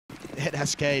hit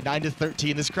SK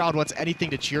 9-13. This crowd wants anything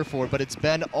to cheer for, but it's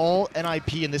been all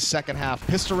NIP in this second half.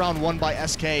 Pistol round won by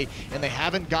SK, and they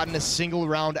haven't gotten a single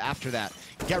round after that.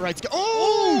 Getright's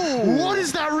what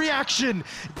is that reaction?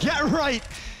 Getright,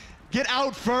 get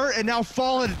out Fur, and now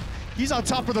Fallen. He's on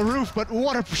top of the roof, but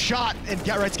what a shot, and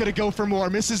Getright's gonna go for more.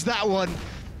 Misses that one,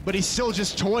 but he's still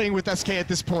just toying with SK at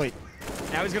this point.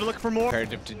 Now he's gonna look for more.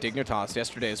 Comparative to Dignitas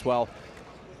yesterday as well.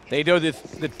 They do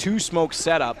the two smoke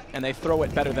setup, and they throw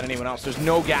it better than anyone else. There's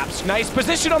no gaps. Nice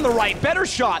position on the right. Better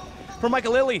shot for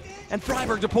Maikelele and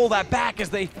Freiburg to pull that back as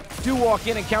they do walk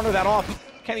in and counter that off.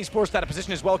 Kenny's forced out of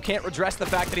position as well. Can't redress the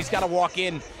fact that he's got to walk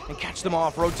in and catch them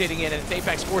off, rotating in, and it's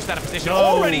Apex forced out of position.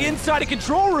 Already inside a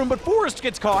control room, but Forrest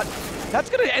gets caught. That's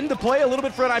going to end the play a little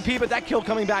bit for NIP, but that kill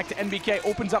coming back to NBK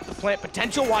opens up the plant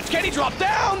potential. Watch Kenny drop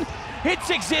down. Hits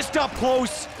Exist up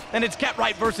close, and it's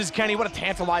Getright versus Kenny. What a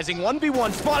tantalizing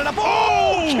 1v1 spotted up.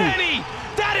 Oh, Kenny!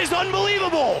 That is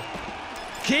unbelievable!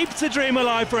 Keeps the dream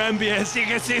alive for MBS. You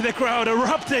can see the crowd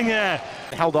erupting here.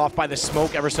 Held off by the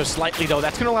smoke ever so slightly, though.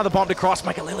 That's going to allow the bomb to cross.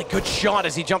 Maikelele, good shot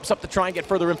as he jumps up to try and get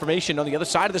further information on the other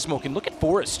side of the smoke. And look at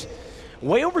Forrest.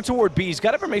 Way over toward B. He's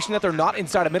got information that they're not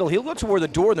inside of middle. He'll go toward the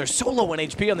door, and they're so low in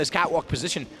HP on this catwalk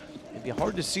position. It'd be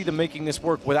hard to see them making this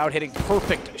work without hitting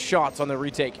perfect shots on the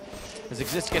retake. As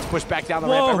Exist gets pushed back down the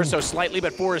ramp ever so slightly,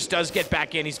 but Forrest does get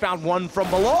back in. He's found one from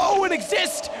below, and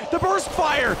Exist, the burst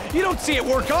fire. You don't see it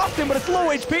work often, but it's low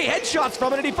HP. Headshots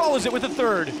from it, and he follows it with a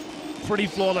third. Pretty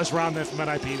flawless round there from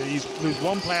NIP. They lose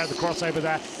one player at the crossover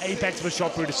there. Apex was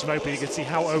shot through the smoke, but you can see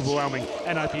how overwhelming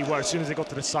NIP were as soon as they got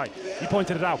to the site. He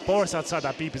pointed it out. Forrest outside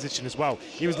that B position as well.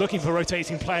 He was looking for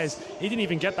rotating players. He didn't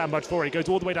even get that much for it. He goes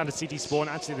all the way down to CT spawn.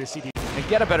 Actually, the CT. And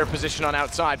get a better position on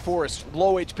outside. Forrest,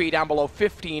 low HP down below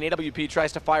 15. AWP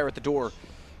tries to fire at the door.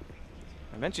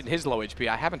 I mentioned his low HP.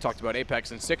 I haven't talked about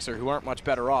Apex and Sixer, who aren't much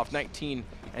better off. 19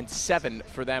 and 7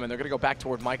 for them, and they're going to go back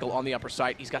toward Michael on the upper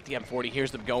site. He's got the M40.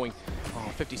 Here's them going.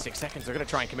 Oh, 56 seconds. They're going to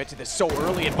try and commit to this so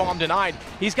early, and bomb denied.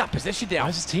 He's got position down.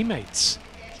 How's his teammates?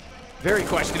 Very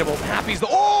questionable. Happy's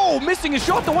missing a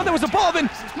shot, the one that was above, and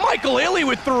Maikelele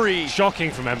with 3. Shocking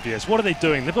from MVS. What are they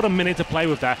doing? They've got a minute to play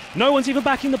with that. No one's even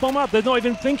backing the bomb up. They're not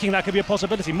even thinking that could be a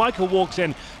possibility. Michael walks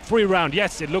in, free round.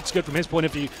 Yes, it looks good from his point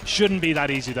of view. Shouldn't be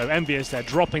that easy, though. MVS there,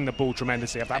 dropping the ball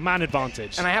tremendously. Have that man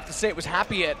advantage. And I have to say, it was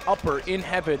Happy at upper in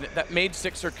heaven that made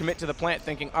Sixer commit to the plant,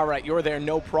 thinking, all right, you're there,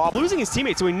 no problem. Losing his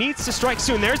teammates, so he needs to strike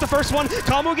soon. There's the first one.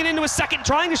 Combo get into a second,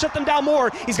 trying to shut them down more.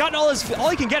 He's gotten all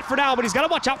he can get for now, but he's got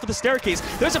to watch out for the staircase.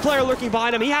 There's a player lurking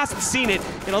behind him. He hasn't seen it,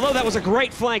 and although that was a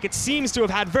great flank, it seems to have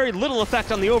had very little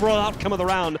effect on the overall outcome of the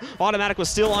round. Automatic was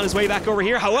still on his way back over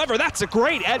here. However, that's a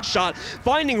great edge shot,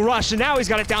 finding Rush, and now he's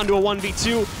got it down to a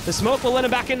 1v2. The smoke will let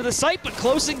him back into the site, but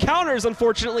close encounters,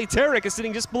 unfortunately. Tarek is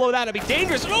sitting just below that. It'd be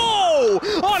dangerous.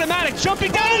 Automatic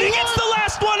jumping down, and he gets the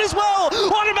last one as well.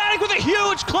 Automatic with a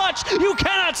huge clutch. You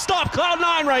cannot stop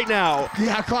Cloud9 right now.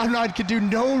 Yeah, Cloud9 can do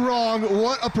no wrong.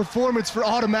 What a performance for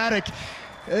Automatic.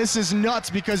 This is nuts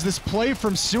because this play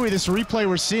from Sui, this replay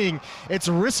we're seeing, it's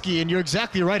risky, and you're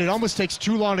exactly right. It almost takes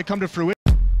too long to come to fruition.